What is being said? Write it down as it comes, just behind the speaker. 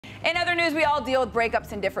In other news, we all deal with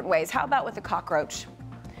breakups in different ways. How about with a cockroach?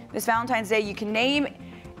 This Valentine's Day, you can name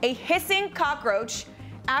a hissing cockroach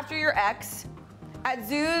after your ex at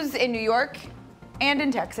zoos in New York and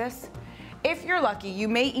in Texas. If you're lucky, you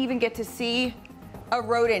may even get to see a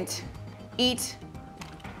rodent eat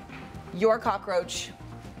your cockroach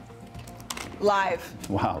live.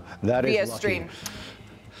 Wow, that is via lucky. stream.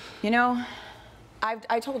 You know,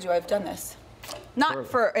 I told you I've done this. Not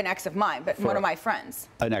for an ex of mine, but one of my friends.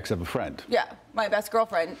 An ex of a friend. Yeah, my best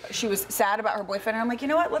girlfriend. She was sad about her boyfriend, and I'm like, you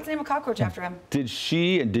know what? Let's name a cockroach after him. Did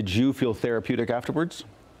she and did you feel therapeutic afterwards?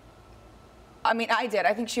 I mean, I did.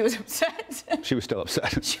 I think she was upset. She was still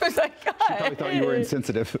upset. She was like, God. She probably thought you were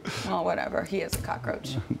insensitive. Well, whatever. He is a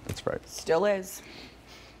cockroach. That's right. Still is.